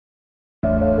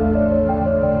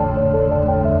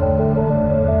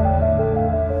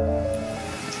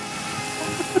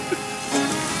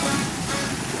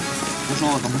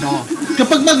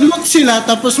Kapag mag-loot sila,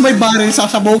 tapos may barrel,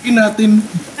 sasabawin natin.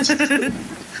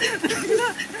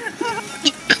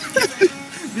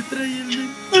 Betrayal din.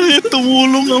 Ay,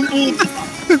 tumulong ang puto.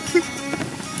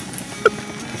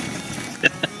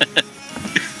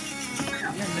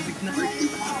 Yan, nabig na.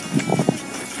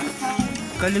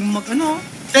 Galing mag ano?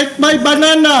 Take my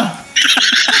banana!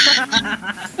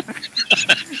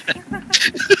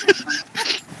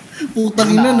 Putang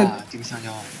ina,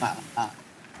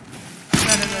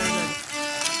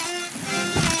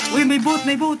 Uy, may boat,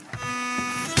 may boat!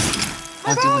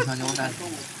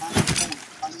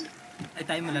 Ay,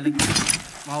 tayo malalag.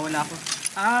 Mawawala ako.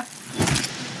 Ah!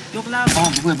 Joke lang.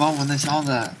 不会把我那箱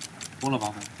子偷了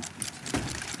吧？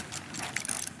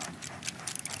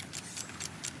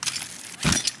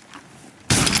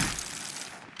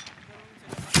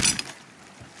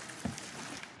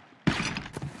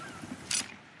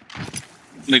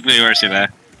 Nag-player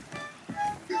sila.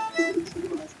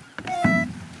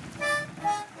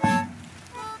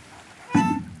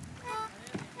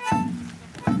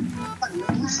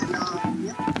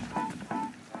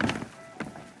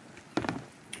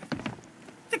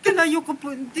 Teka, layo ka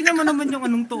po. Tingnan mo naman yung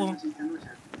anong to. Oh.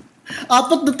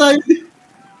 Apat na tayo.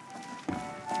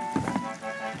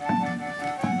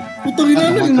 Putang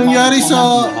ina, ano yung nangyari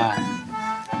sa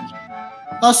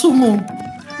aso mo?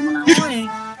 Oo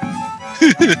eh.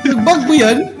 Nagbag mo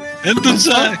yan? Nandun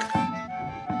sa...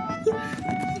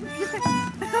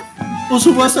 O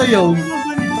sumasayaw?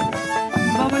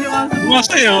 Babaliw aso.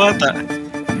 Sumasayaw ata.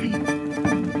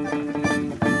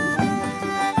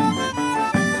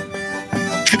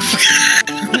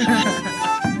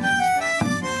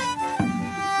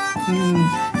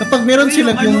 Kapag meron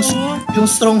silang yung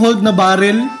stronghold na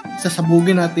barrel,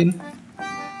 sasabugin natin.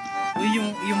 Uy,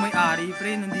 yung may-ari,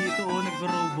 pre, nandito, oh,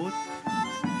 nagro-robot.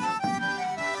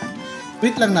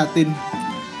 Wait lang natin.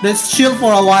 Let's chill for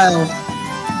a while.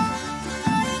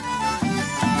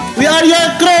 We are your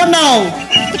crew now!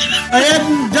 I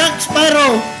am Jack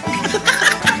Sparrow!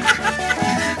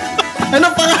 Ano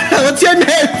pa? What's your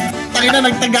name? Takin na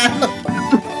nagtagalog.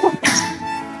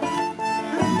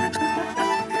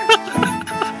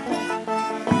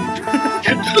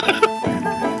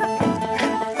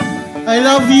 I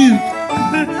love you!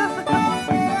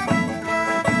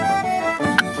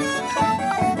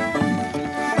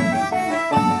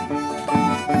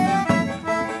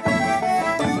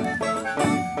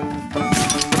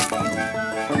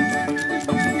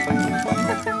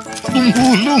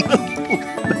 Tumulong.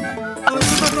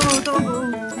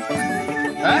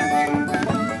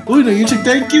 Uy, nag-insig,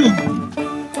 thank you!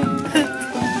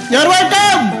 You're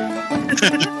welcome!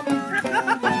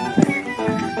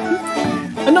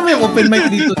 Ano may open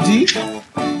mic dito, G?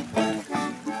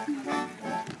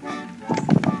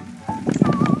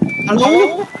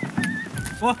 Hello?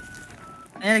 Oh!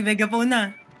 Ayan, nag-megaphone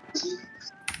na.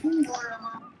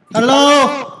 Hello?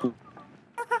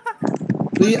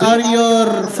 We are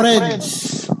your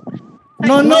friends.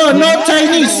 No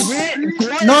Chinese.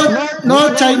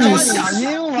 No Chinese.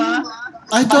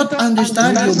 I don't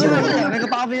understand you, bro.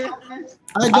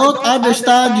 I don't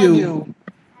understand you.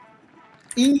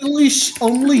 English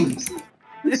only.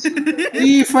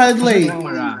 Be friendly.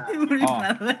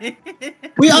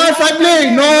 We are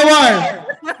friendly. No war.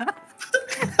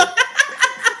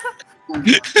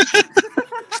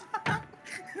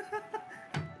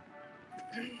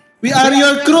 We are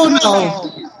your crew now.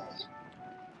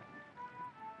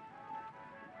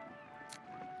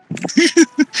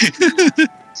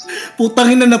 Putang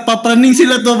ina, napapraning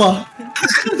sila to ba?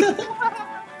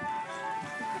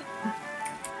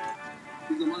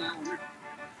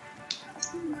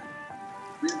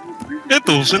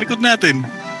 Eto, sa likod natin.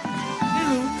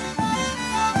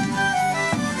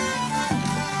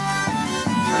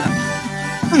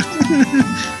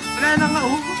 Wala na nga,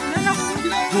 oh. Wala na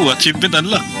ako. Achievement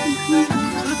unlock.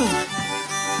 Ano to?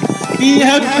 We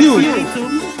help you.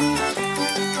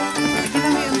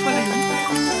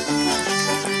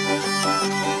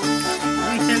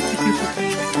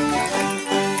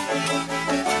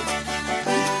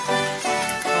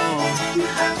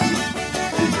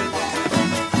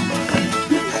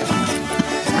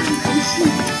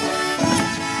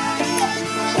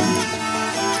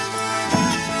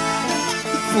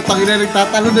 Putang ina,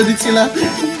 nagtatalo na din sila.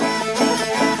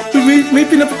 May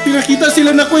pinakita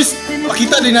sila na quest.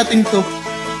 Pakita din natin to.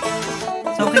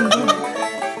 So, okay mo.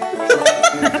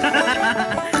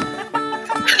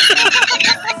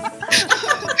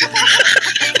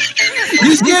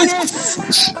 Yes!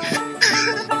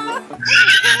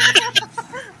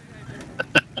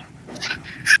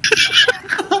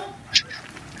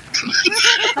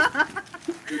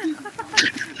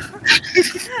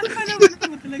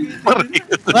 Pare.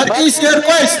 What is your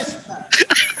quest?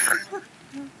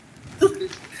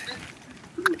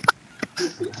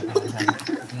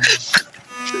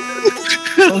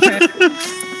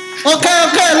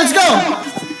 Okay, let's go.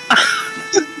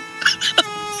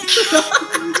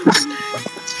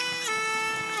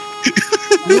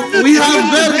 We have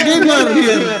better gamer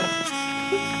here.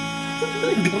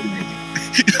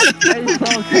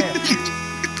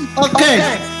 Okay,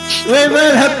 we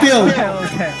will help you.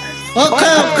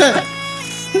 Okay.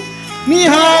 Ni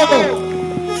hao.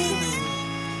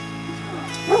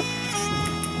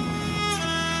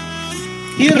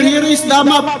 Here is the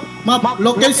map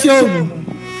location.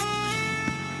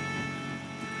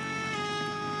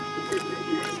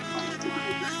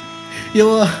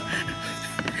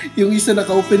 Yung isa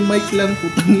naka-open mic lang,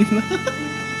 putangin na.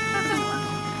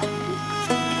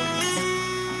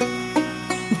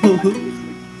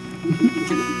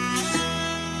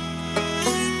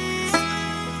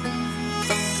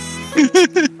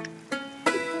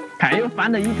 Kayo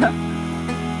fan of Ita?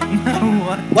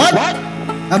 What?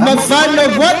 I'm a fan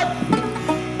of what?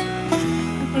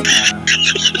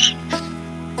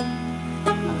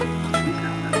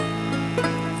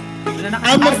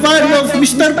 I'm a fan of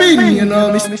Mr. Bean, you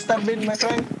know, Mr. Bean, my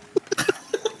friend.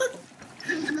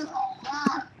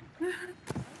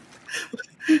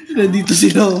 Nandito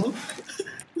sila.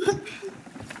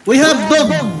 We have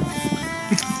dog.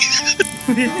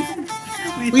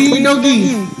 We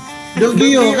doggy.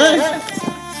 Doggy, okay?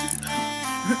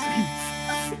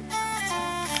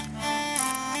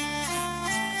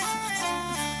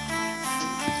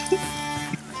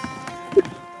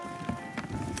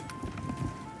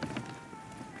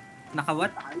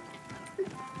 Nakawat?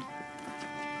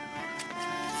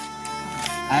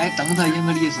 Ay, tamo tayo yung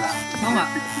maliis ah. Oo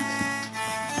nga.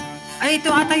 Ay,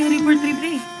 ito ata yung Reaper 3,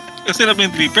 pre. Kasi na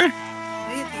yung Reaper?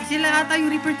 Ay, sila ata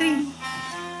yung Reaper 3.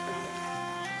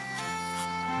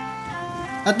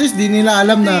 At least di nila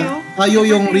alam na kayo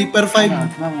yung Reaper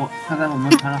 5.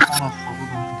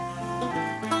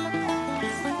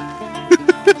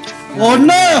 Oh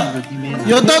no!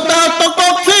 You don't have to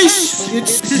cook fish!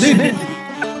 It's dead.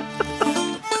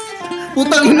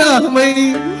 Putang ina,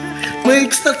 may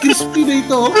extra crispy na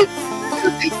ito.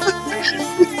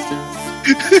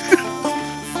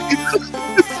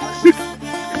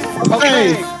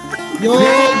 Okay. You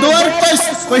do our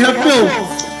quest. We help you.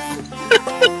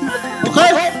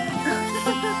 Okay?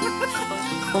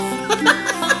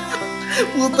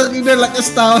 Putang ina,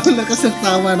 lakas ng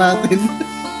tawa natin.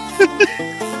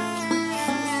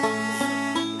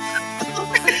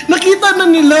 Nakita na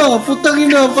nila, putang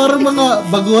ina, parang mga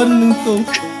baguhan nito.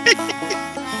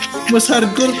 Mas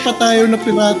hardcore pa tayo na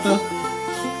pirata.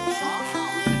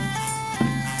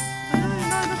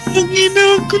 Ang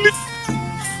ina, ang kulit.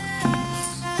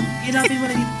 Inapin mo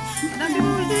na dito. Inapin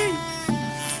mo na dito.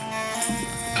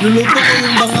 Luluto ko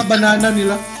yung mga banana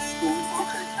nila.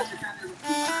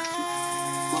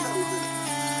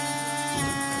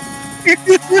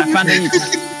 Fan of Ita.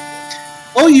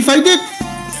 Oh, you find it!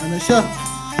 Ano siya?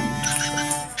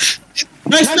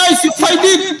 Nice! You find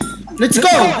it! Let's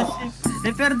go!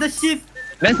 Repair the ship.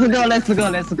 Let's go.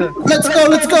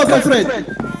 Let's go, my friend!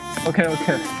 Okay.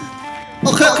 Okay.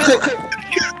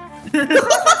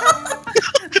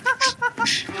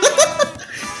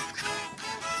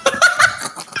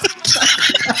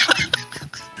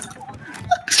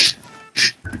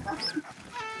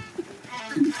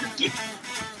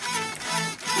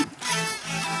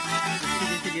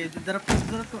 Sige. Drop.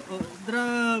 Oh,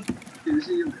 drop.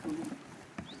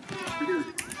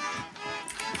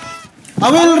 I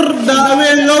will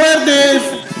lower the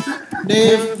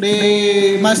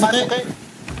masake.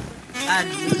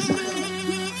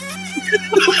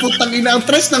 Putang ina, ang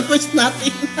tres ng quest natin.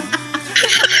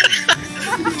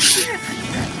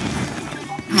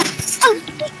 Ang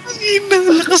ina,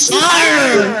 lakas na.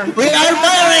 We are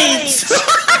pirates!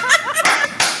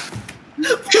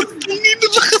 Ang ina,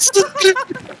 lakas na trip.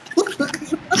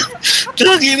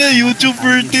 Tangina, YouTube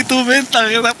 32, men.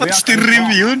 Tangina, dapat stream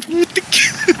yun. Putik.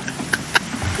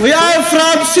 We are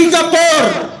from Singapore!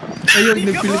 Ayun,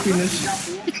 nag-Pilipinas.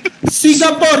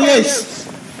 Singapore, yes!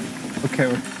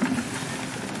 Okay.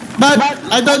 But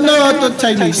I don't know how to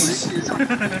Chinese.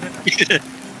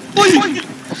 Uy!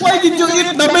 Why did you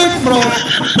eat the meat, bro?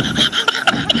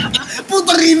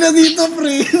 Putang ina dito,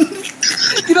 pre.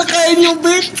 Kinakain yung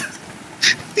meat.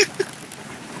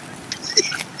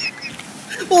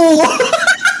 Oo.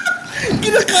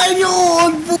 Kinakain yung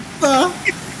uod, puta.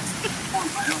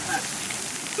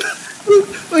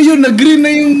 Ayun, nag-green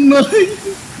na yung noy.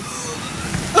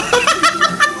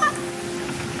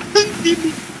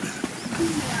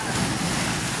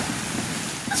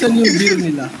 Saan yung beer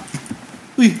nila?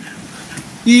 Uy,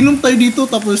 iinom tayo dito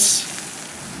tapos...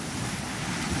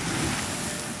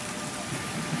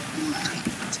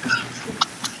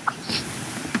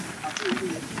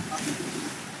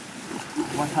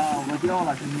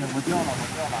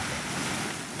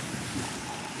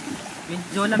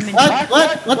 Jola,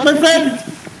 What, my friend?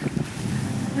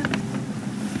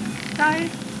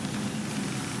 Kahit.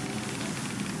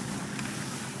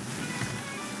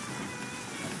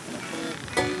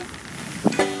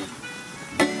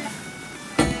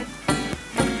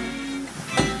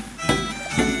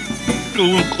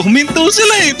 Huminto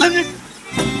sila eh. Tangin.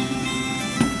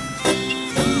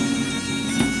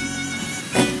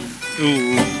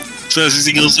 Oo. Sa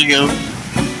sisigaw-sigaw.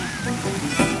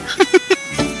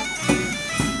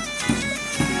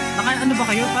 Ano ba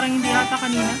kayo? Parang hindi ata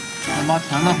kanina.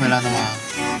 장난回来的吗？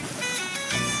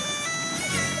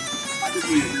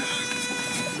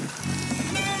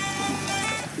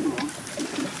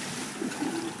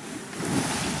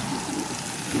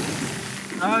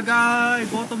 Agay!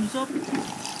 Bottoms up!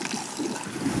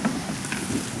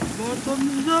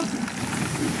 Bottoms up!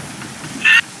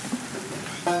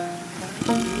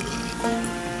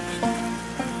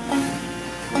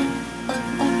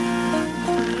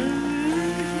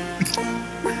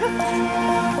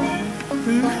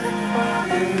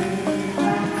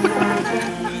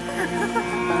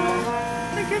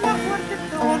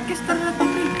 Orchestra na to,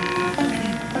 eh.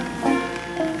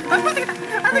 Ano ka?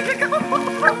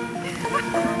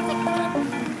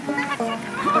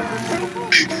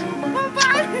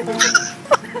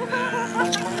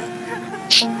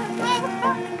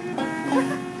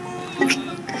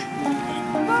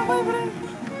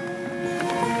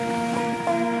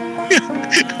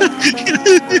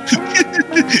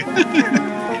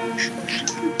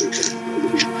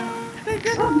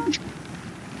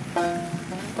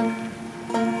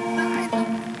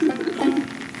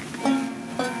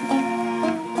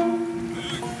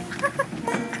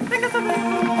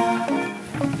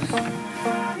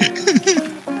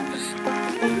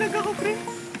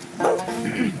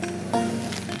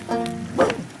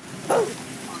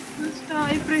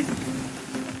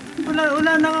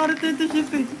 Wala na nga retention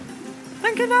eh.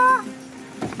 Tangka na!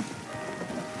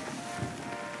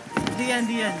 Diyan.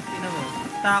 Tingnan mo.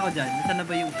 Taka ko dyan. Nasaan na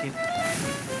ba yung ship?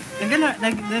 Tangka na.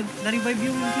 Na-revive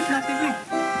yung ship natin eh.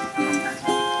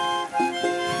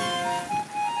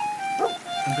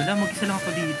 Tangka na. Mag-isa lang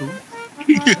ako dito.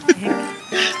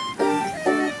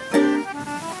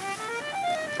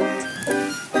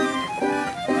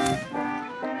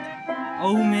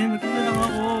 Oh man, mag-isa lang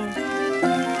ako.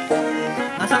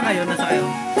 Nasaan kayo?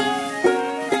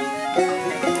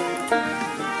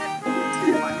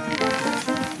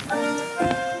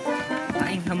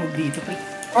 Kain hamog dito, pre.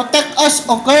 Protect us,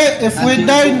 okay? If we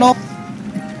die, no.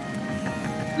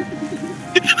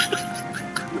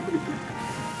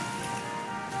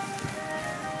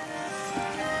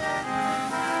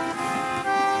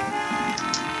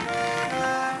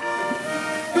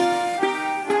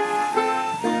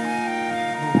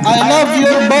 I love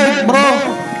your bird, bro.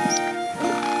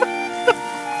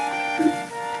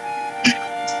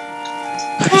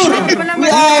 We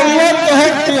want to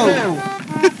help you.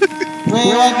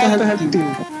 We want to help you.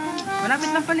 Malapit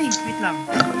lang pala eh. Wait lang.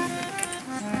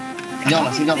 睡觉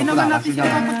了，睡觉了，不打了，睡觉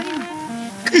了。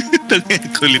 Tangin,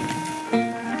 kulit.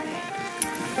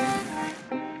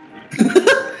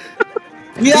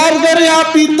 We are very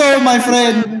happy to, my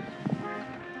friend.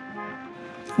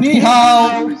 Ni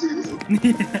hao.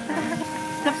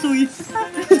 Chop suey.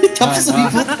 Chop suey.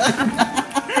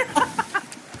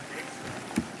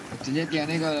 直接点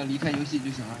那个离开游戏就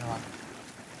行了，是吧？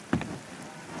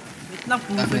 Wait lang,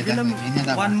 puso ko lang.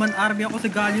 One man army ako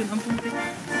sa galyon. Ang punti.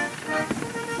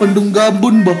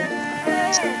 Pandunggabon ba?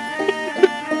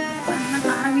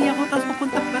 Nag-army ako, tapos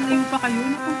papunta pa na yung pa kayo.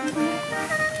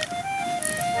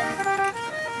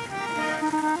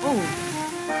 Oh.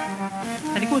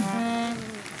 Sa likod.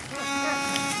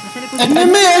 Nasa likod.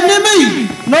 Enemy!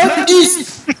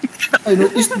 Northeast! Ay,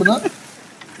 northeast ba na?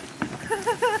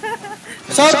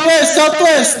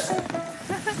 Southwest!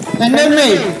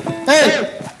 Enemy!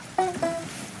 Hey!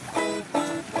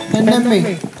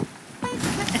 Enemy!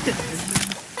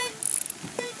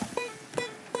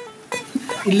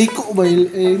 Iliko ba?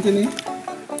 Ito ni?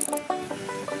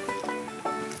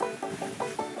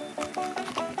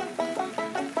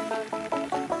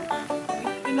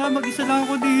 Mag-isa lang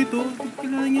ako dito.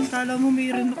 Kailangan yan, kala mo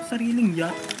mayroon ako sariling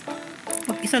yacht.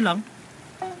 Mag-isa lang.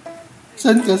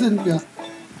 Saan ka?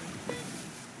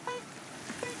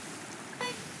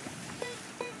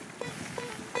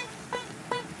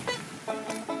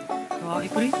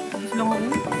 Ipre, mag-isa lang ako.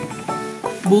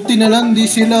 Buti na lang di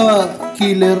sila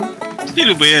killer.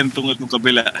 Sino ba yan? Tungat ng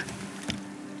kabila.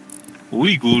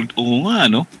 Uy, gold. Oo nga,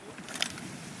 no?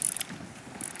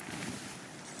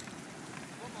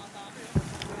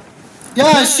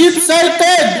 Yeah, ship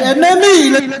sighted!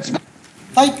 Enemy! Let's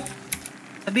fight!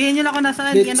 Sabihin nyo lang kung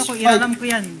nasaan, Let's ano ko, fight. iraram ko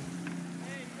yan.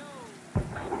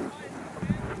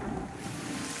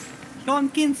 Sean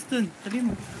Kingston, sabihin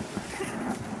mo.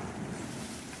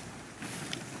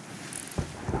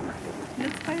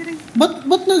 Let's firing.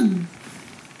 Ba't nag...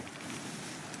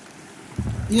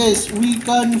 Yes, we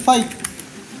can fight.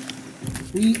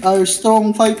 We are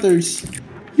strong fighters.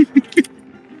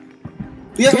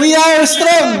 We are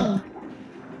strong!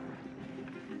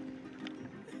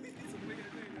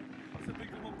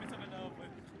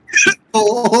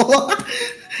 Oo.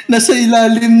 Nasa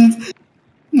ilalim.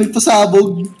 May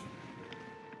pasabog.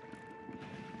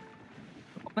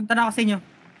 Punta na ako sa inyo.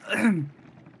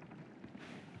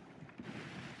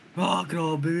 Ah,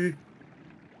 grabe.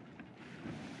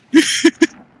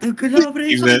 Grabe,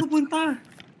 saan ko punta?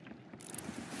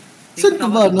 Saan ka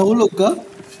ba? Nahulog ka?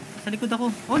 Sa likod ako.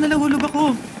 Oh, nalahulog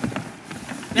ako.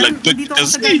 Yan, Lagdag dito ako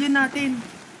sa kasi. galleon natin.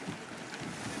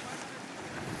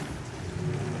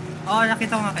 Oh,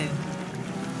 nakita ko nga kayo.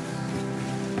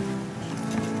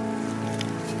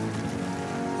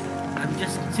 I'm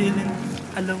just chilling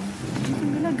alone. Ito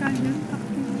na lang, galleon.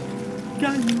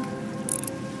 Galleon.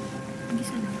 Hindi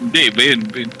sana. Hindi, iba yun.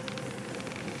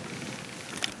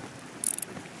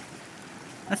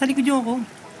 Nasa likod yung ako.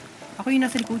 Ako yung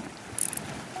nasa likod.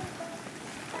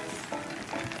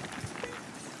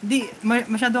 Hindi,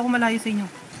 masyado ako malayo sa inyo.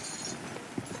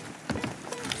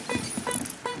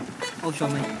 Oh,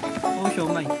 siomay. Oh,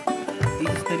 siomay. This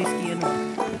is the risky, ano.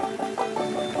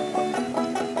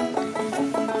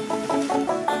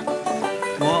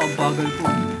 Wow, ang bagal ko.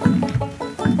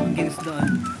 Against the,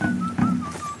 ano.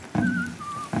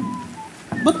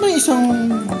 Ba't may isang...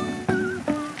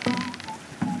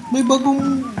 May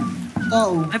bagong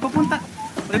tao? Ay, papunta.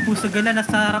 Ay, puso gala,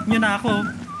 nasa harap nyo na ako.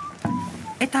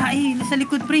 Eh, tae, nasa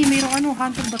likod, pre. Mayroong ano,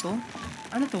 hunter ba to?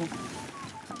 Ano to?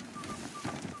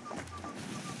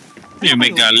 Yung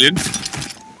may galleon.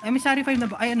 Ay, may sari 5 na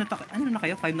ba? Ay, ano na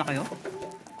kayo? 5 na kayo?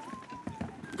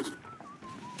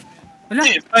 Wala.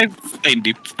 Hindi, 5. Ay,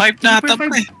 hindi. 5 na ata pa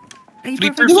eh. Ay,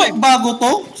 Reaper Di ba bago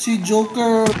to? Si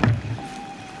Joker...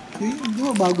 Di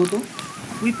ba bago to?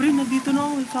 Uy, pre, nandito na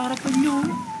ako. Sa harapan nyo.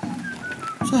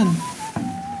 Saan?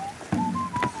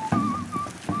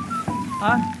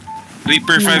 Ha?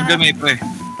 Reaper 5 kami, pre.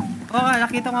 Oo nga,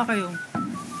 nakita ko nga kayo.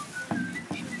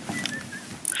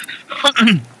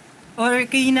 Or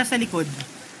kayo nasa likod.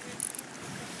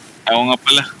 Ako nga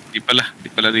pala. Di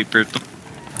pala Reaper to.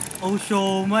 Oh,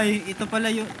 siomay. Ito pala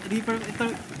yung Reaper.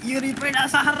 Yung Reaper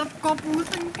nasa harap ko.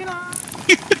 Pusang kina.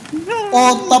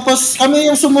 Oh, tapos kami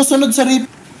yung sumusunod sa rip.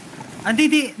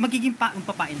 Hindi. Magiging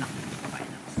papain ako. Papain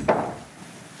ako.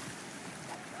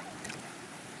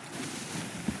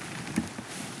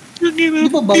 Di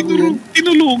ba bago yun?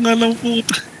 Tinulungan lang po.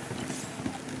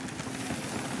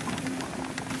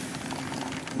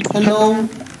 Hello?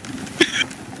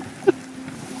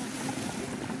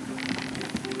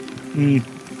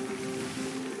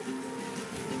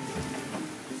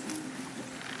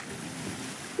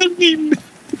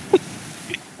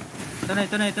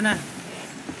 Ito na.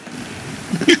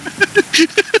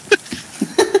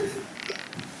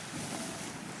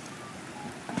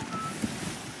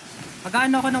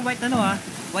 Mag-ano ako ng white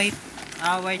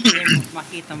white yun,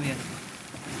 makita mo yun.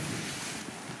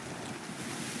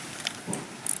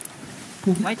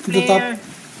 White To the top. flare.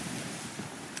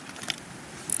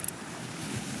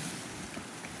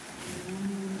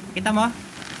 Kita mo?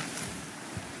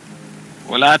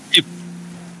 Wala tip.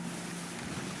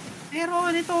 Pero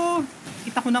ito,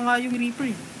 kita ko na nga yung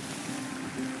Reaper eh.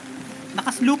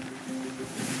 Nakasloop.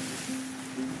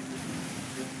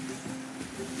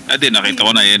 Ah, di, nakita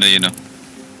ko na. Yun o.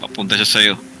 Papunta siya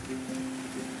sa'yo.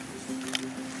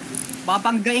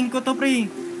 Babanggain ko to,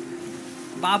 pre.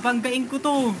 Babanggain ko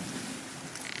to.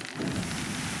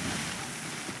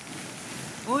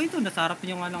 Oh, ito, nasarap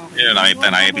niyo nga lang ako. Yun,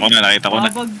 nakita ko na.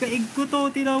 Babanggain ko to,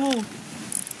 tina mo.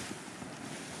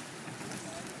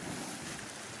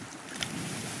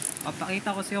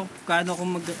 Papakita ko sa'yo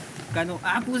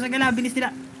pusa gala, bilis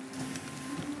nila.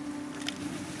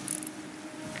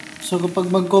 So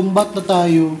kapag mag-combat na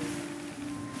tayo,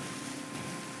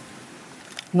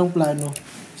 anong plano?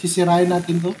 Sisirain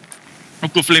natin to?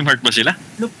 Magpo-flame heart ba sila?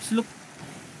 Sloop.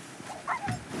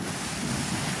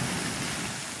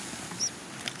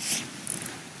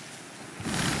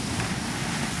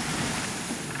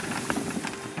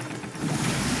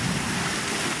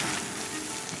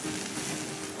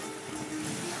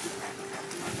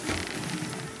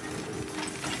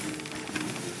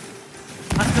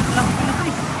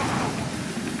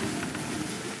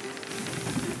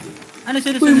 Ano Uy,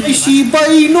 sunod-sunod may ba? Shiba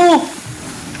Inu!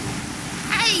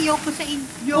 Ay, yoko sa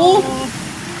inyo. Oh!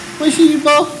 May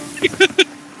Shiba!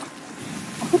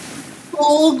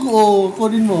 Oo,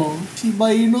 kunin mo. Shiba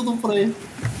Inu to, pre.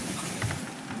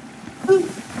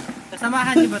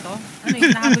 Kasamahan niyo ba to? Ano,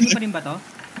 hinahabol niyo pa rin ba to?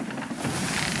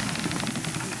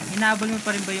 Hinahabol mo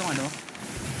pa rin ba yung ano?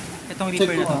 Itong Check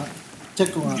Reaper ko na to? nga. Check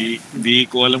ko nga. Di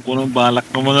ko alam kung anong balak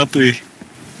ng mga to eh.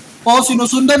 Oo,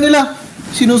 sinusundan nila.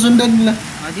 Sinusundan nila.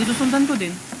 Ah, dito sundan ko din.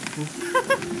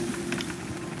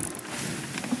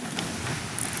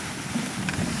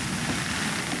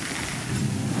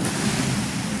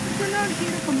 Wala, hindi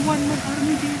pag one-man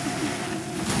army dito.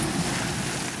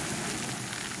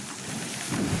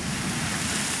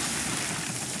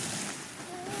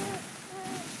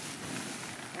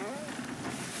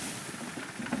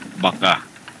 Baka.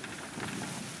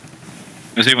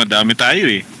 Kasi madami tayo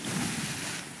eh.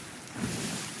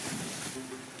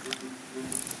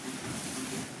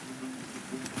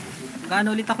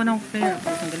 Gaano ulit ako ng player?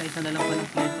 Tapos hanggang isa na lang pa ng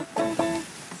player ko.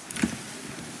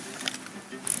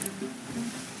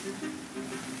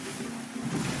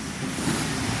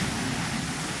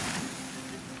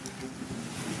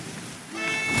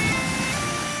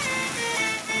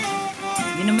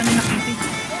 Hindi naman na nakita.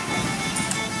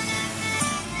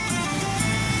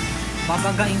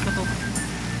 Babagain ko to.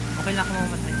 Okay lang ako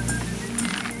mamatay.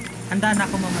 Handa na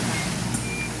ako mamatay.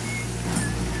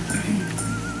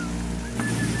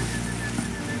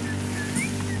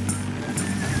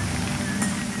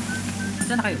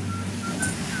 Saan na kayo?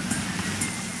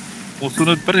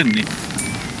 Sunod pa rin eh.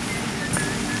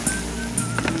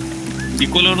 Di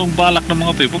ko alam nung balak ng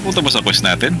mga to eh. Pupunta ba sa quest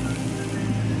natin?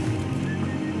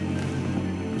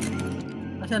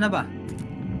 Nasaan na ba?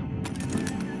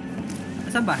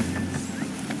 Nasaan ba?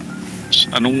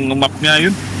 Anong map nga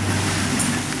yun?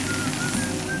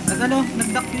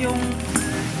 Nag-duck yung...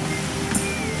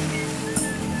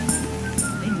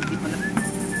 Ay, hindi pala.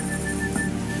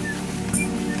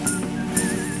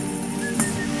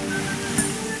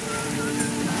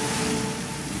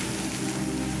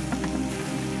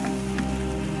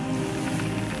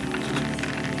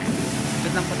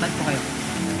 Ba't lang patay ko kayo?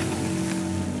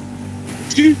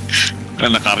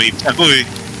 Naka-reach ako eh.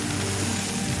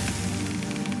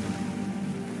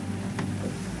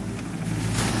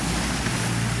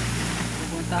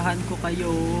 Pupuntahan ko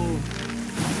kayo.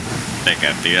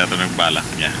 Teka, tingnan ito ng balak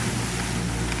niya.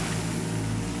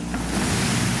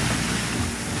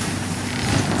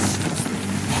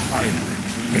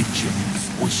 Legends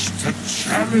wish to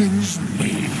challenge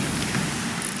me.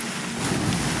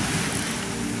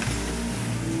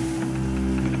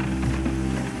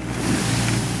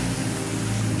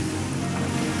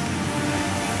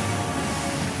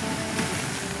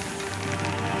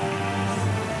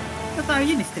 Ito tayo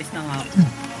yun, stress na nga ako.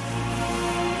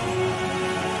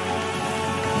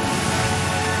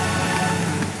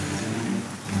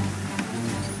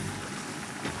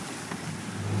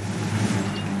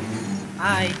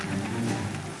 Hi.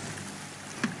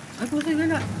 Ay, pusay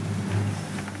gala.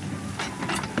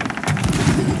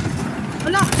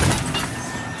 Wala!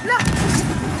 Wala!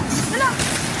 Wala!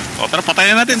 O tara,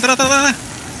 patayan natin. Tara, tara, tara.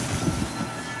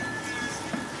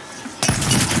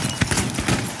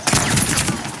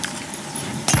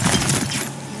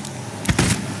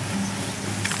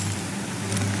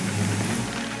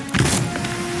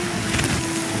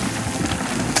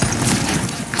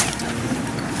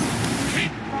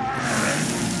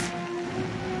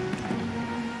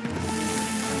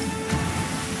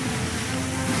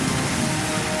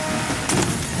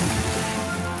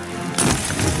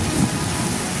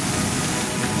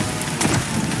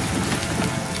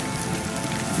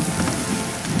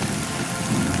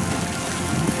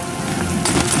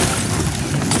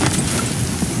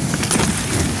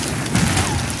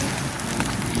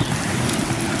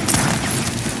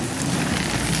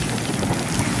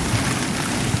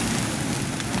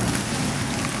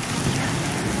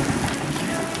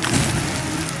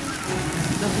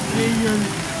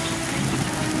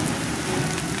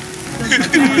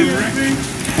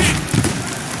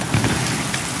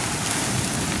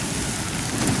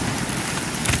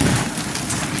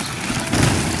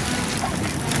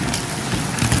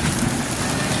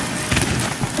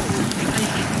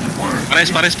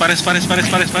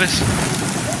 Pares.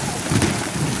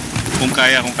 Kung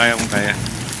kaya.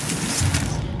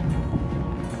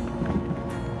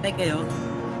 Tay kayo?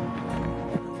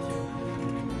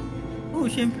 Oo,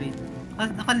 syempre.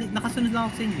 Nakasunod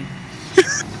lang ako sa inyo.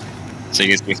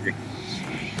 Sige.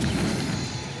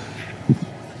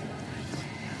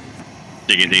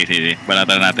 Sige.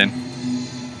 Balatan natin.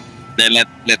 Then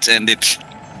let's end it.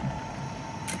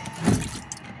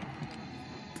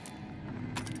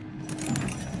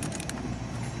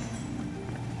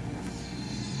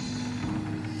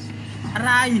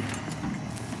 Patay!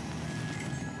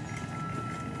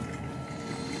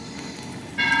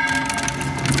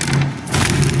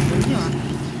 Tagal nyo ah.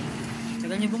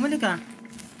 Tagal nyo bumalik ah.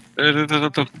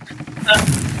 Ito.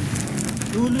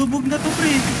 Lulubog na to,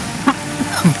 pre.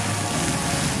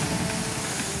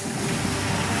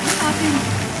 Atin.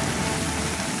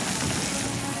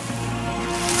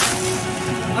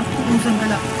 At pupusan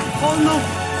ka lang. Oh no!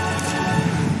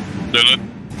 Dalot.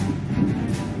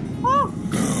 Oh!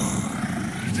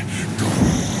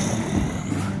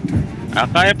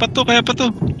 Kaya pa to.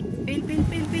 Pin!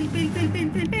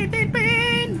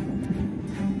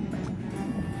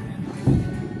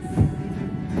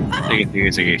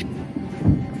 Sige.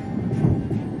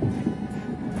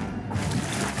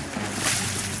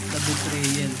 The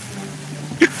betrayal.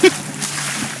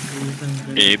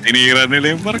 Tinira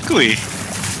nila yung barko eh.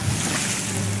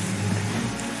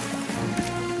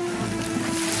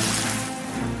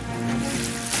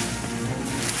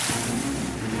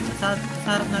 Sa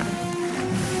harap natin.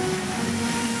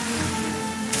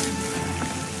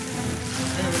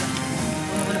 Ay,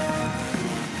 wala.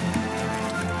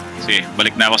 Sige,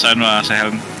 balik na ako sa sa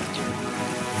helm.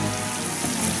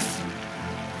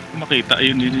 Makita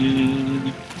yun.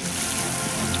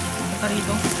 Punta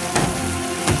rito.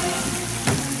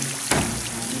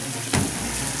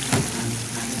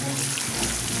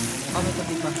 May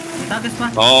tabi pa. May tagas pa.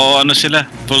 Oo, ano sila?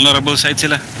 Vulnerable side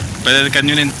sila. Pwede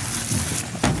kanyunin.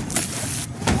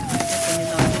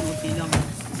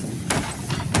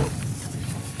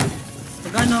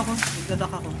 Pagano ako?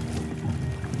 Nagdadak ako.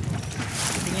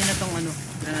 Tingin na tong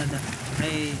granada.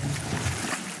 Ay,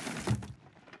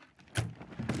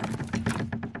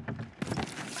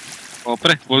 O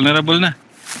pre, vulnerable na.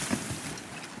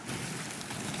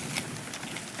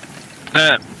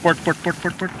 Port.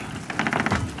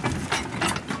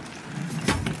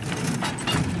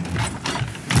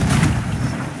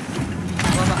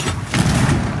 baba.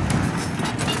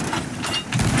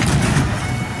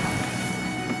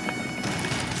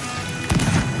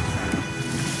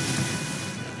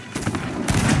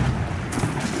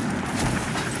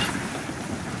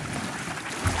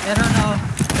 Meron ako.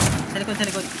 Sa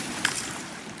likod.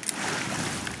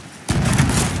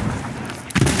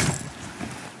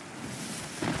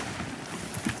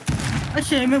 Ay,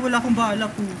 syeme, wala akong bala.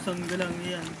 Pusang galang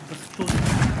yan. Bastos.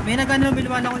 May nagano, may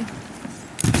bala ko eh.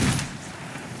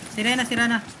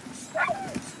 Sirena.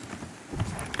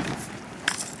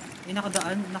 May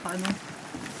nakadaan, nakaano.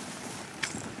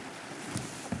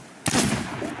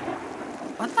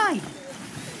 Patay!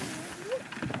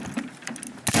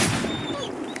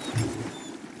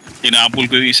 Inaapol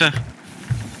ko yung isa.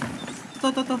 To.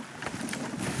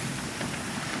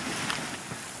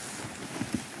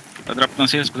 Padrop ng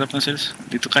sales.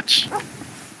 Dito catch.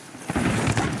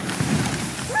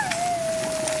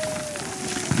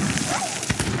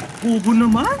 Bobo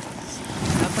naman?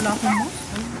 Wala pala akong mouse.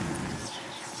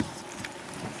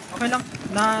 Okay lang.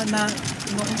 Ano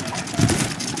ko?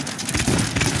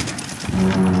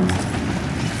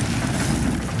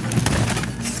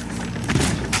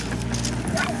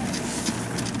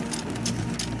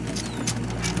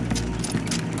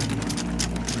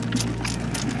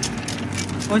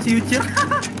 Oh, si Yuchir.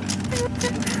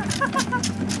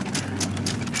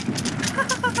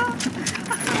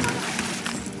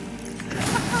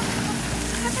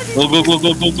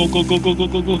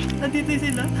 Go. Nandito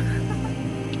sila.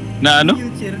 Na ano?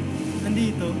 Yuchir.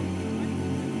 Nandito.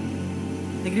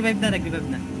 Nag-revive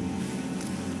na.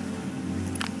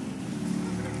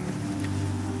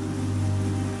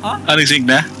 Ah? Anong sig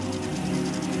na?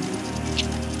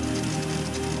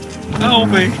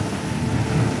 Okay.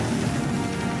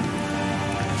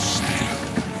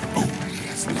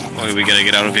 Okay, we gotta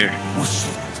get out of here.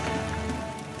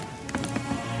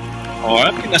 Oh,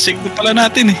 pinasig na pala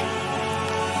natin eh.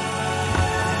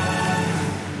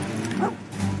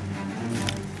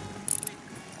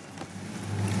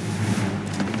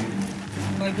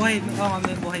 May buhay. Oo nga,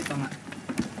 may buhay pa nga.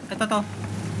 Ito to.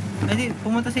 Ay di,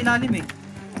 pumunta sa ilalim eh.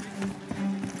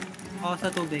 Oo,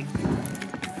 sa tubig.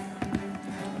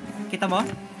 Kita mo?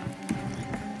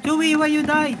 Chewie, why you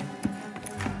died?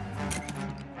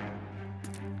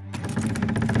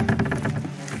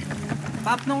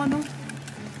 Pa-up nung ano?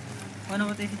 Ano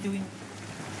matay si Chewie?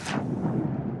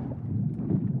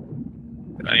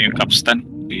 Yung capstan.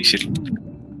 Isil.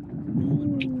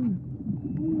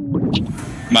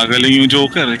 Magaling yung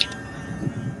Joker eh.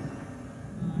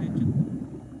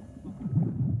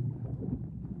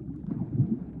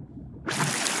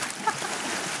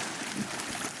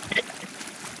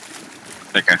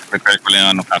 Teka, prepare ko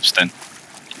lang yung capstan.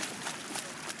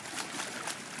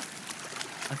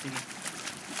 Ah, sige.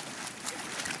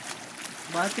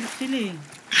 Bad trip sila eh.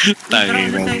 Tayo Tara,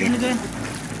 na tayo, yan. ano dyan?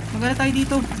 Magana tayo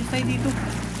dito. Alis tayo dito.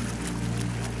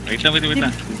 Wait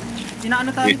lang. Inaano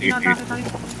tayo, tinatake tayo.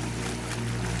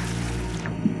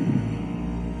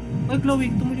 Oy, Chloe,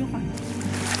 tumulyo ka.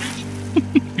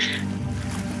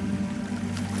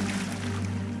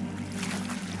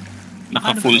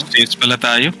 Naka full stage pala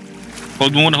tayo.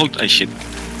 Hold mo muna, hold. Ay, shit.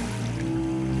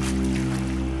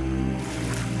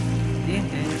 Hindi,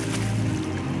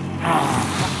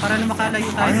 para na makalayo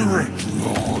tayo.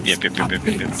 Pirate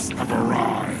lords Yep. have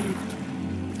arrived.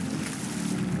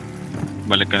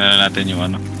 Balik ka na natin yung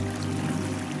ano.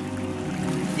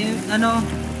 Yung, ano,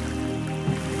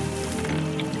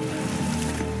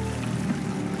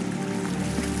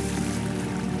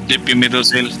 Flip yung middle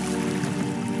sail.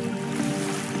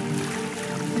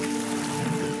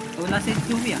 wala si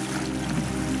Chloe ah.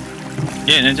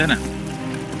 Yeah, nandiyan na.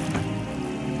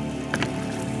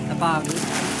 Napagod.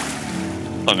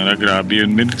 Tangina, grabe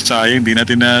yun, men. Sayang, di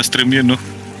natin na-stream yun, no?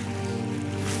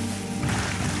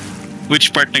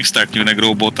 Which part nag-start yung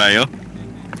nag-robot tayo?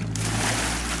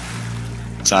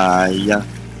 Sayang.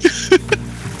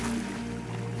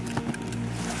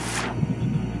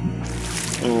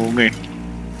 Oo nga eh.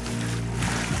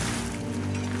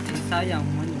 Sayang,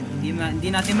 hindi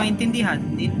natin maintindihan.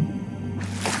 Hindi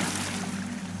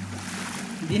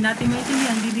natin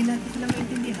maintindihan, hindi din natin sila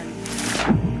maintindihan.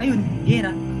 Ayun,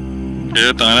 gera.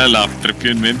 Kaya tanga na, laugh trip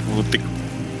yun, men. Putik.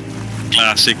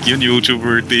 Classic yun,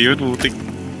 YouTuber yun, putik.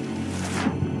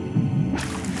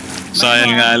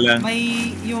 Sayang nga lang.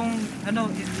 May yung,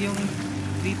 ano, yung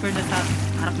Reaper na sa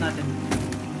harap natin.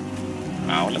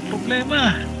 Walang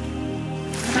problema.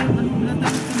 Wala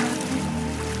tayo.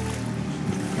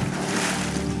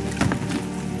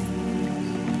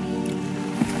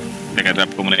 Teka,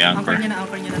 drop ko muna yung Anchor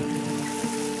anchor. niya na.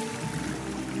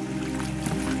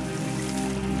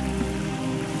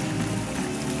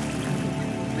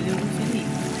 Baliw sila eh.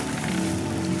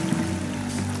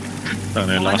 Tanga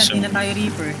na, Wala, lakas di yun. na tayo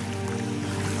Reaper.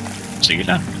 Sige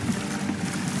lang.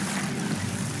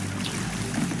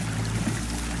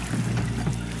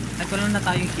 Nagkaroon na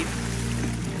tayong ship.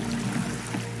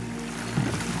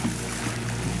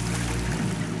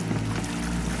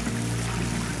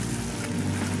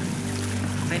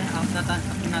 Okay na, out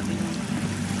natin yung...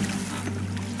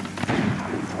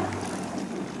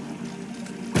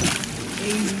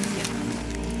 Hey, yeah.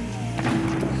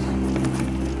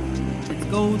 Let's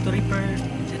go to Reaper.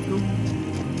 Let's go.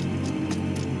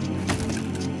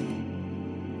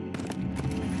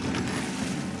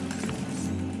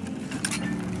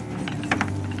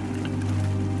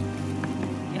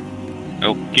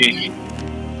 Okay.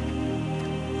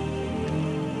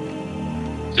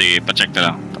 Sige, pa-check na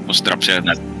lang. Tapos drop siya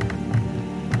natin.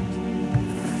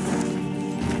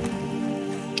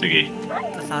 Sige.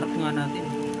 Kasarap nga natin.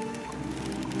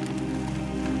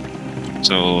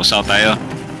 So, south tayo.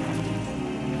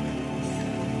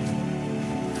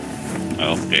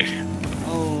 Okay.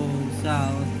 Oh,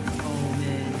 south. Oh,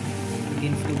 man.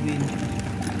 Against the wind.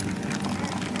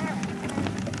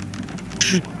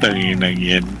 Tanginang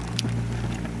yan.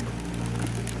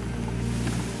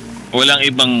 Walang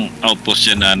ibang outpost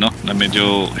yan na ano, na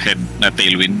medyo na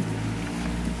tailwind.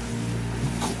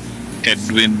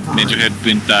 Headwind, medyo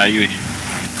headwind tayo eh.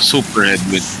 Super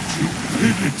headwind.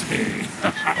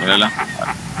 Wala lang.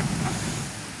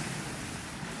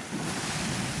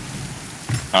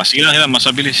 Sige lang, mas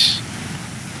mabilis.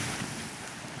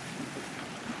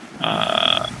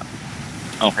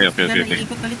 Okay.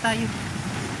 Ikot ulit tayo.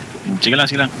 Sige lang.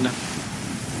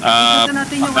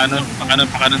 Pakanon.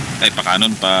 Ay,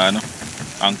 pakanon,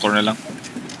 anchor na lang.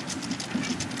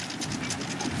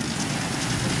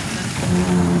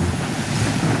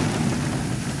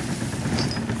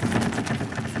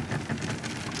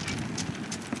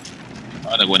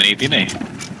 Nag-180 na eh.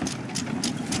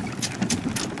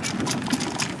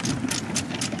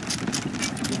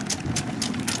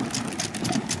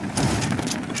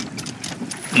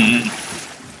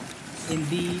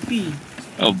 MVP.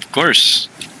 Of course.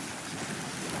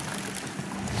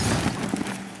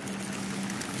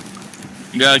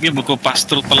 Gagi, magko-pass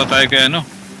through pala tayo kay ano.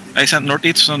 Ay, sa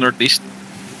northeast, no? Northeast.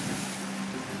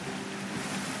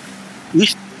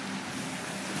 East.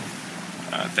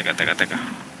 Teka.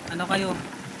 Ano kayo?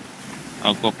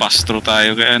 Magko-pass through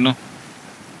tayo kay ano.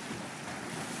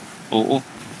 Oo.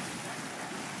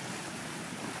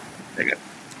 Teka.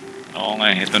 Oo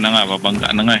nga eh. Ito na nga,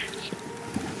 babangga na nga eh.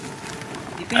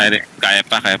 Ay, kaya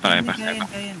pa. Kaya.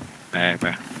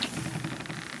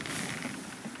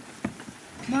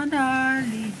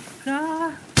 Manali ka.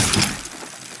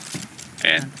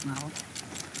 Ayan.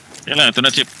 Yan lang, ito na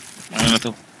chip. Ano na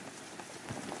to?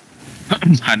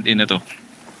 Hand in na to.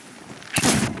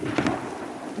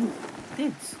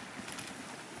 Thieves.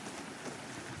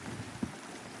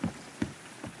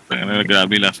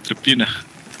 Grabe laugh trip yun ah.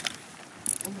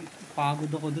 Oh, pagod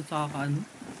ako doon sa kakaano.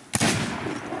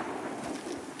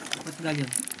 Ba't gagawin?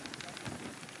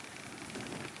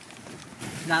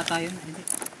 Lahat tayo na. Hindi.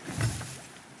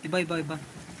 Iba.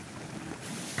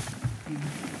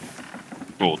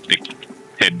 Rotic.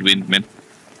 Headwind, man.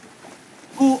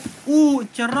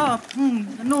 Charap.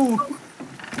 Ano?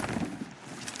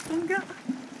 Mangga.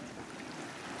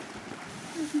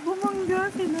 Bumangga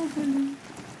sila pala.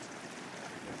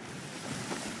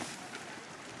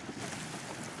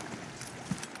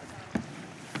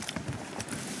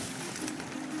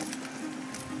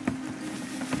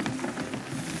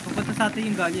 Pupunta sa atin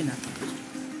yung galyon ah.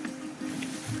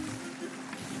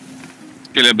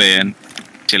 Sila ba yan?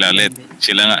 Sila ulit.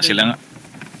 Sila nga.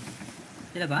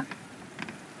 Sila ba?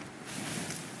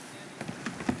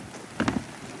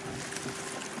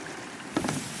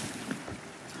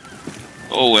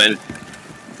 Oh well.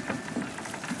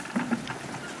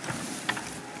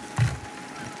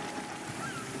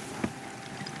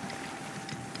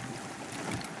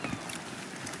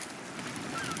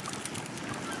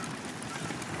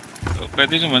 So,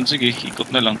 pwede naman, sige, ikot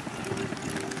na lang.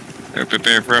 Or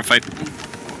prepare for a fight.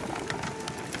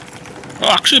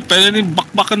 Oh, actually, pwede din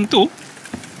bakbakan to.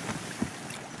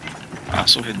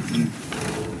 So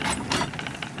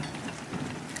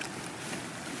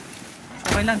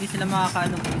Okay lang, di sila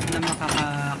makakaano. Di sila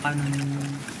makakaano ng...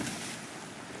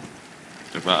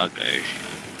 Sabagay.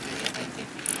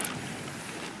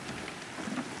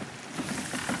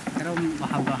 Pero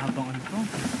mahaba-habang ano to.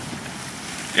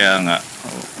 Kaya nga.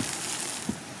 Oh.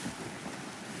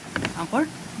 Angkor?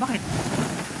 Bakit?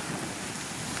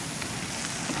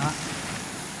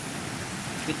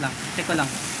 Wait lang, check ko lang.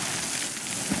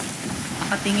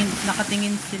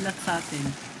 Nakatingin sila sa atin.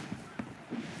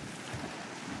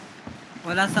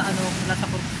 Wala sa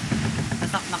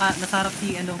nasarap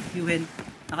si Yuen.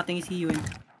 Nakatingin si Yuen.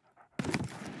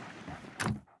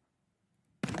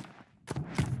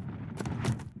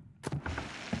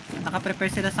 Naka-prepare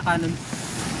sila sa cannon.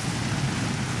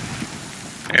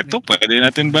 Eto, pwede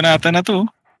natin banatan na to.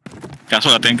 Kaso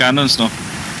ating cannons, no?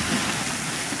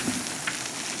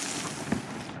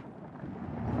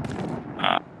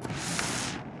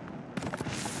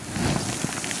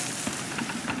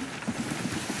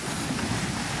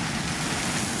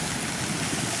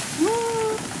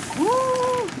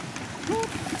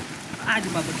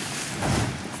 Dumabag.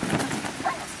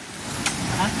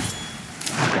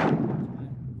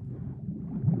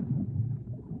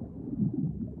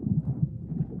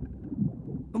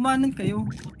 Kumanan kayo.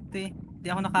 Di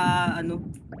ako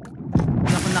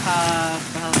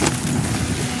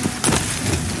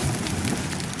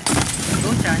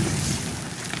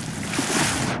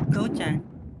Go Chan.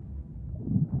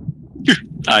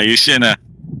 Ayos yan ah.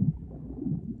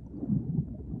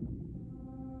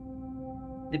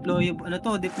 Deployable. Ano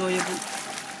to? Deployable.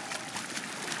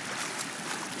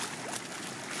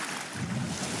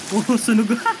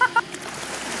 Sunog.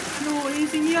 No,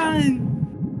 acing yan.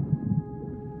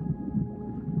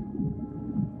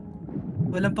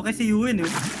 Walang pa kasi Yuen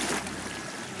eh.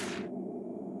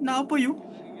 Nakapoy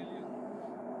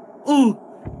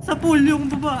sa pool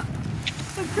yung baba.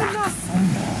 Sagala.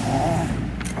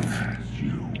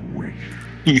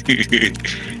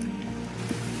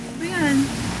 Ano yan?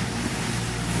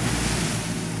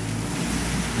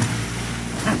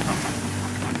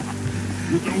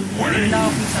 The way I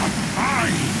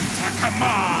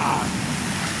command.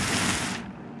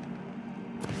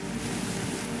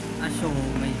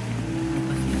 May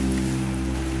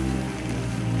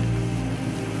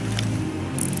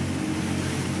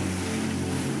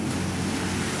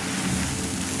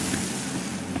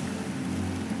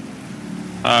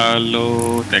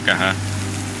Hello, teka ha.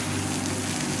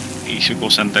 Issue ko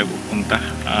saan tayo pupunta.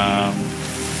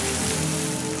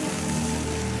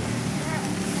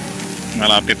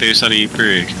 Malapit tayo sa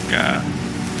Reaper eh. Kaya,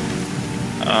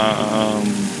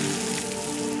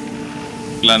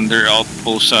 Plunder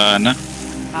outpost sana.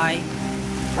 Hi.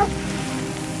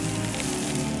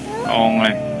 Oo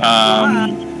nga.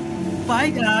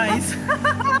 Bye guys.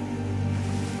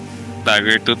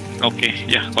 Dagger tooth. Okay,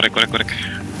 yeah, correct.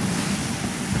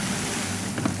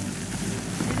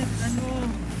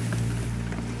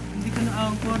 Hindi ko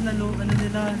na-angkor na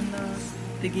nila na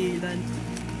tigilan.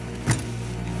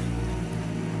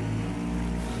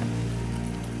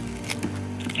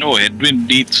 Oh, headwind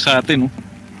dito sa atin. Oh.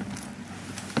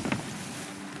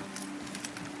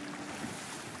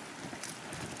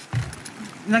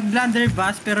 Nag-blunder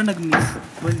bass pero nag-miss.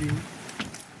 Baliw.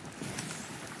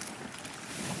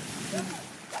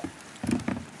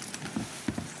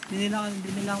 Hindi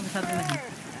nila ako masyado na hit.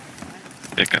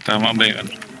 Teka, tama ba yung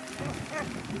ano?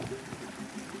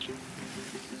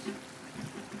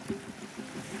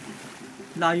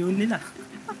 Layo nila.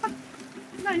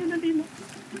 Layo na nila.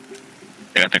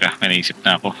 Teka, may naisip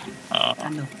na ako.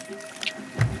 Ano?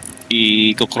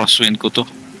 I-crosswind ko to.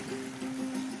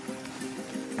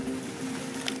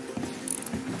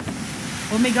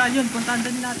 Oh my god yun, puntahan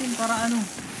din natin para ano.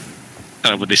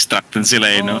 Para ma-distractin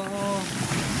sila eh, no? Oo.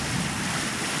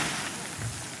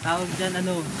 Tawag dyan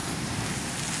ano.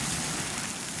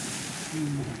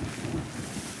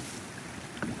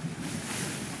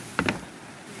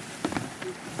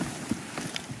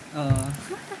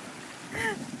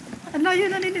 Ang layo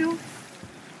na nila.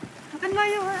 Ang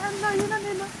layo na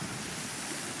nila.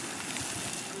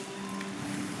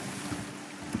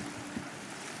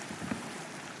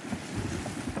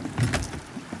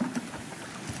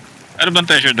 Ano bang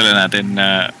treasure dala natin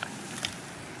na...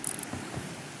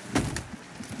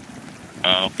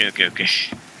 okay.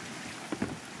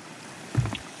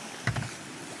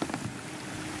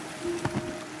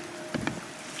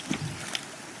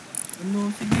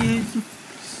 Ano? Sige, Jesus.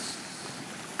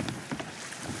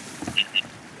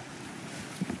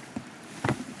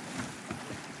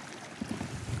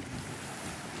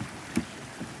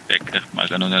 Teka,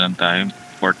 mag-ano na lang tayo.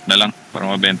 Port na lang para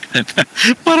mabenta na tayo.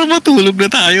 Para matulog na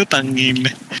tayo, tangin.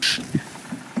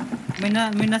 May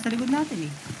nasa likod natin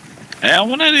eh.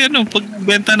 Ako na rin,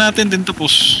 pagbenta natin din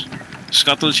tapos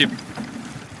scuttle ship.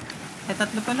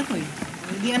 Tatlo pala to eh.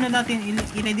 Hindi ano natin,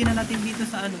 i-ready na natin dito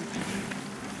sa ano.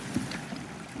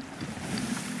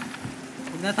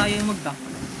 Huwag na tayo mag-dock.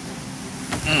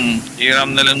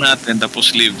 I-ram na lang natin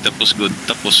tapos leave, tapos good,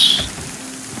 tapos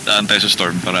daan tayo sa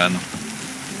storm para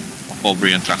cover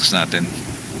yung trucks natin.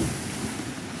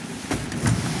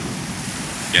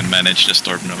 Can manage the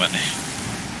storm naman eh.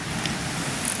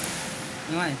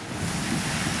 Ngayon.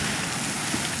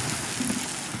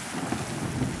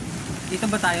 Dito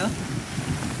ba tayo?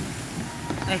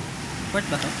 Ay, port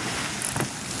ba to?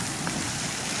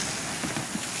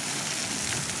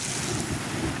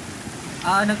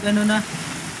 Nag-ano na.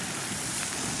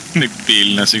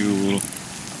 Nag-fail na siguro.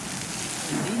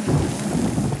 Hindi na.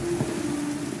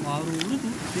 Marunod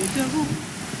to. Deja vu.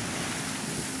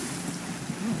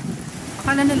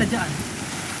 Akala nila dyan.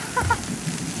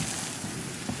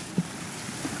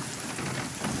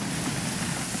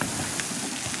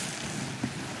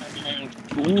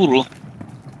 Siguro.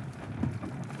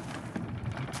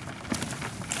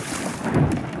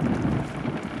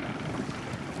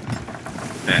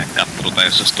 Cut through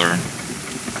tayo sa storm.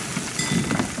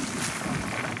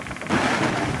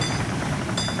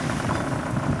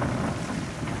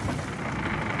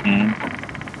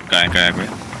 Kaya ko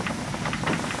yan.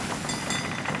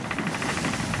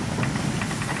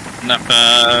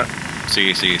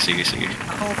 Sige.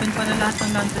 Naka-open pa na lahat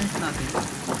ng lanterns natin.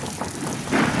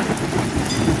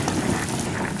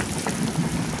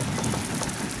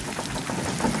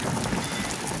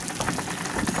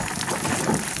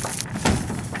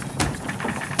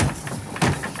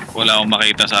 Wala akong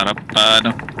makita sa harap.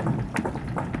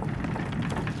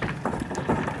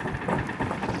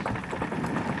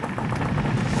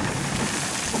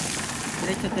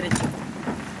 Diretso.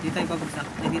 Hindi tayo babagsak.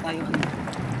 Hindi tayo ano.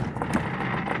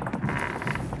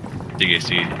 Sige.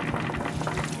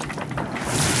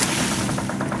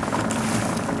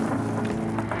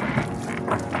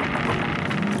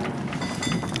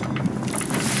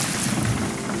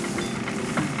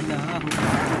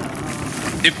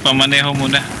 Tip, pamaneho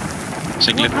muna.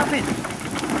 Saglit. What happened?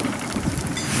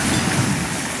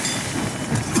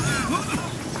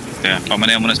 Kaya,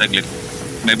 pamaneho muna saglit.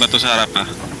 May bato sa harap ha.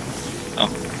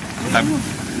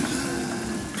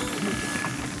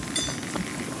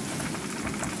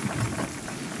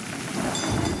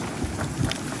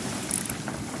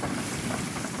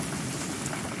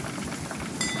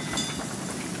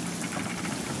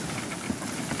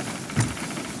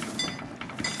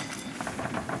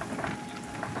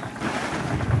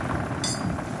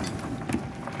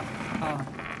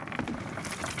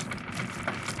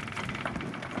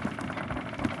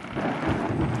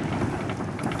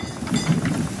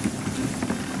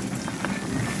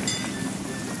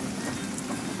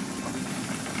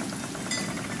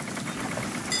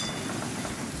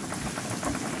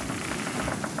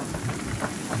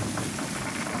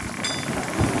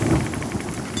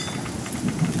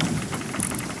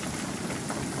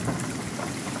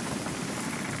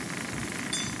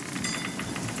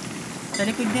 Sa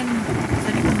likod yan.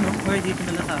 Sa likod mo. Or dito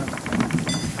na lang sa harap.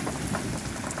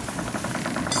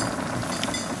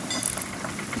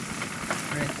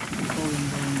 Right. Going.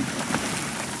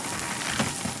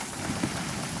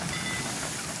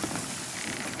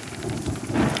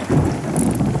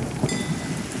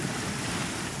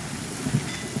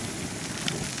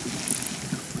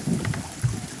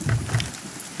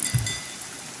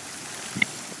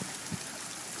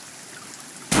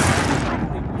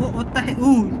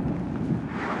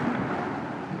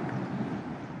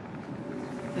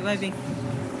 Reviving.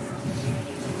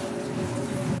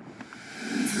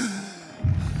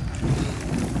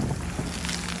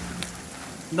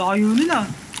 Layo nila.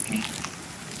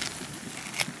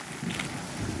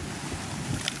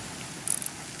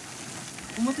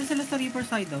 Pumunta sila sa river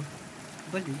side daw.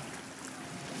 Bali.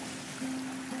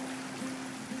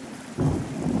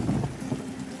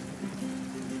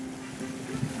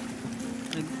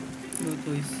 No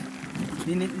choice.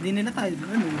 Di nila tayo.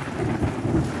 Ano?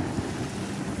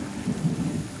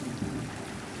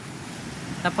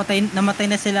 Namatay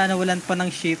na sila na walan pa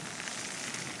ng ship.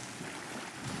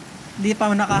 Hindi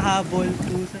pa nakahabol.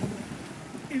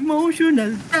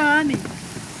 Emotional damage.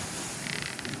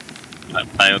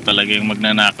 Tayo talaga yung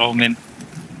magnanakaw, men.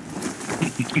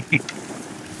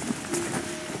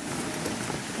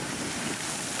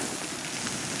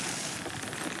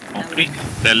 Okay,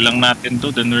 tell lang natin to,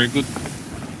 then we're good.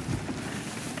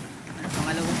 Ano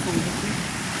pangalawang tulog ko?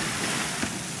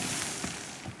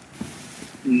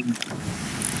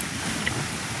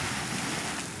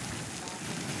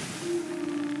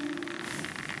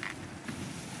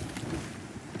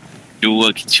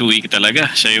 Chewie talaga,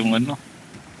 siya yung ano,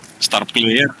 star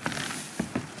player.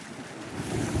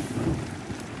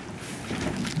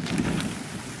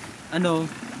 Ano?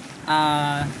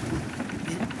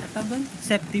 Tabang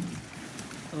deceptive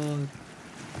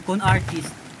con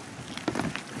artist.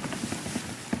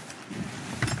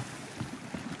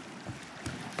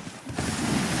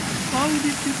 How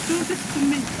did you do this to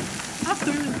me?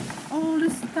 After all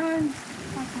this time,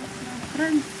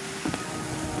 friend.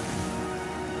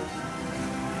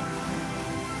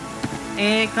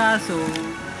 Kaso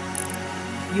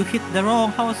you hit the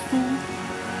wrong house, fool.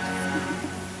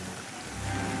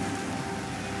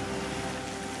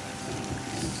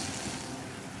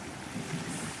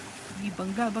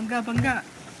 Bangga. Balik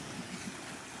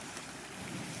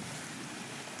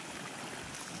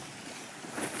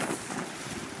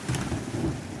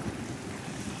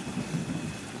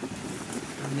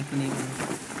ko na yung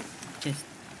chest.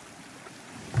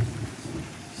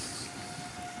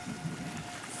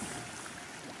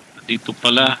 Dito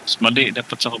pala, mali,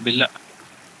 dapat sa kabila.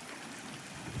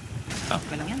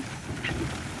 Okay lang yan.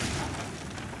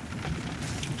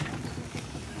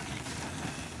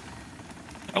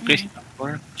 Okay.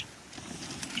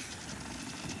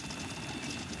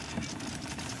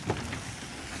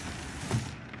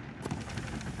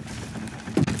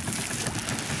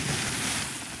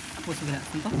 Tapos segala.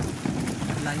 Ito?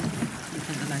 Layo.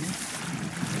 Isang layo.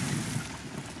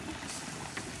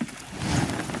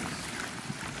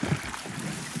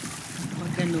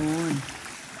 Huwag ganun.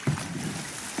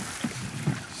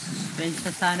 Friends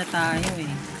na sana tayo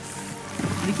eh.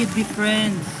 We could be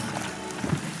friends.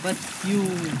 But you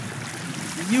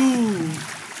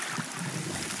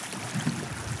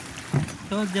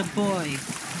Soldier boy.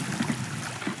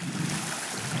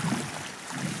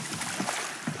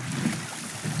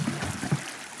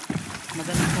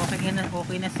 Maganda,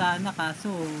 okay na sana,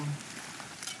 kaso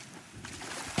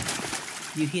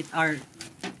you hit our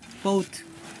boat,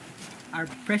 our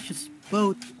precious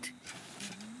boat.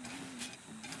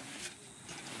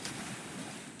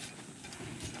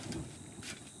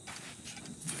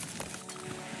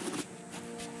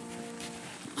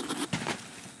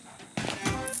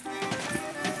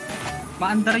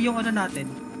 Maandar yung ano natin.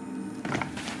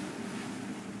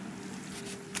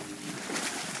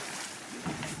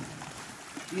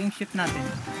 Yung ship natin.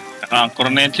 Naka-anchor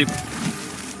na yung ship.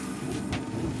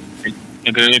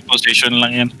 Nagre-reposition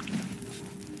lang yan.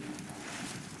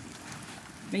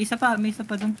 May isa pa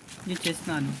dun. Yung chest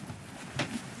na ano.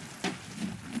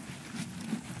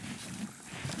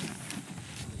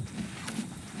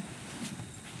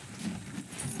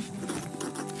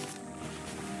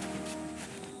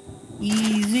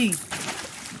 Easy.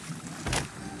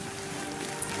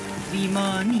 Free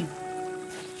money.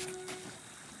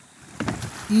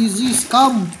 Easy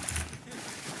scam.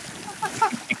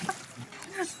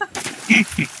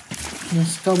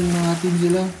 Na-scam natin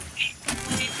sila.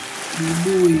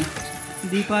 Biboy.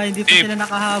 Hindi pa sila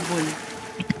nakahabol.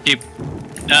 Chip.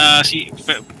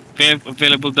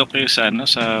 Available daw kayo sa ano,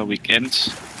 sa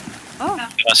weekends. Oh.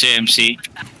 Kasi MC.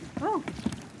 Oh.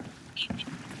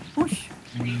 Push.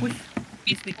 Wait.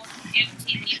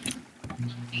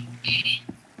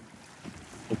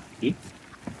 Okay.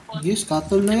 Yes,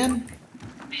 katol na yan.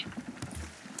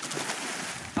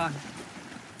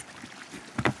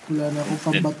 Wala na akong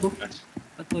pambato.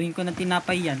 Patuhin ko ng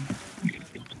tinapay yan.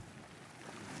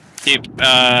 Chip,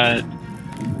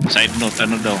 side note,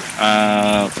 ano daw,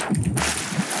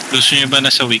 gusto nyo ba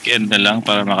na sa weekend na lang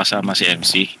para makasama si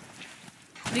MC?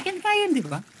 Weekend kaya yun, di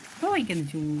ba? So, weekend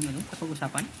yung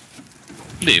kapag-usapan?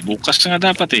 Hindi, bukas nga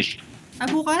dapat eh. Ah,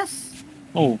 bukas?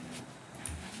 Oh,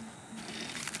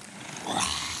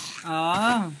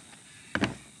 Ah.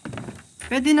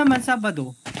 Pwede naman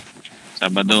Sabado.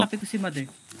 Sabado. Masapit ko si Mother.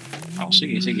 Oh,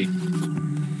 sige, sige.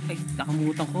 Ay,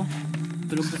 nakalimutan ko.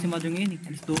 Tulog na si Mother ngayon eh.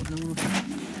 Alis do.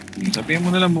 Sabihin mo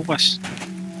na lang bukas.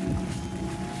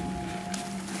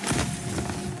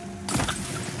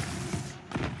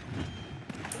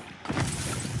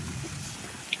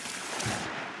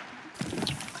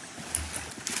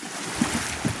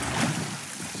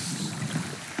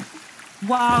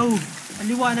 Wow! Ang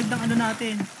liwanag ng ano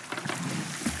natin.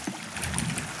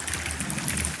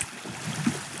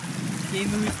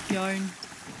 Gamer's yarn.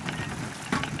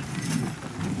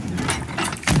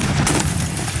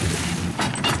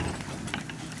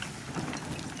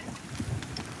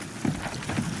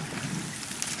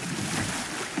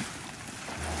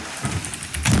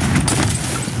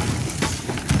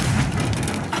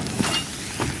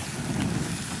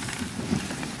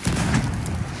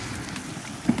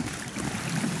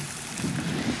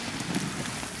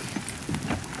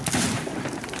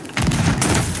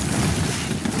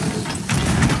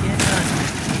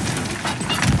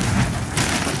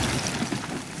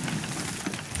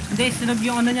 Hindi, sinog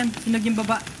yung ano niyan. Sinog yung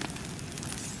baba.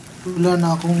 Wala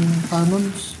na akong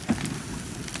cannons.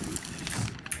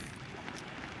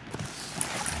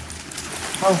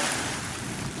 Oh.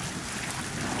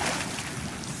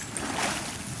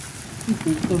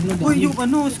 Ito na dami. Uy, yung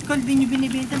ano, skull din yung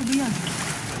binibenta. Ano ba yan?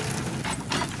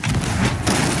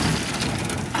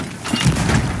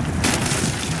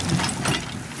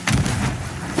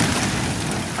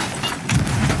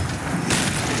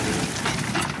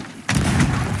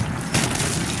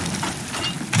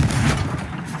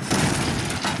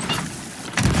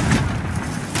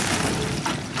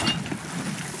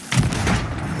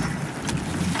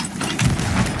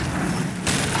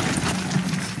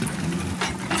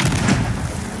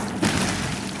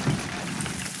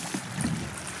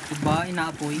 Diba,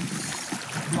 inaapoy?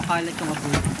 Makalat yung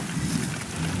apoy.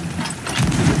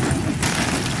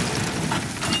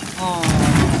 Oh.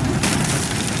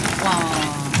 Wow.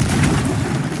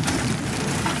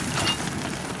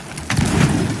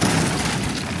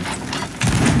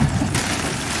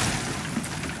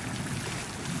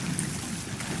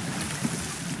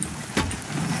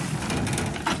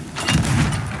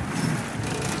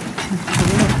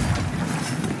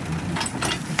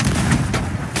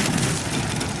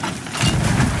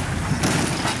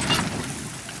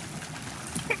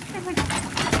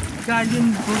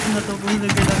 Galleon boat na to kung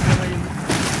nagdalang ka ngayon.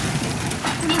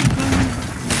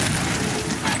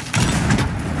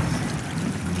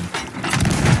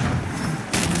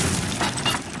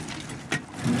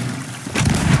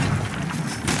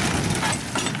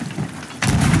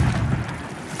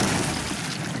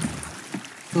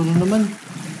 Ito na naman.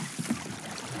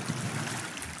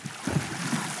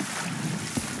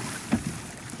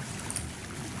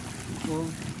 Oh,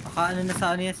 baka ano na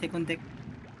sa ano yan, second deck.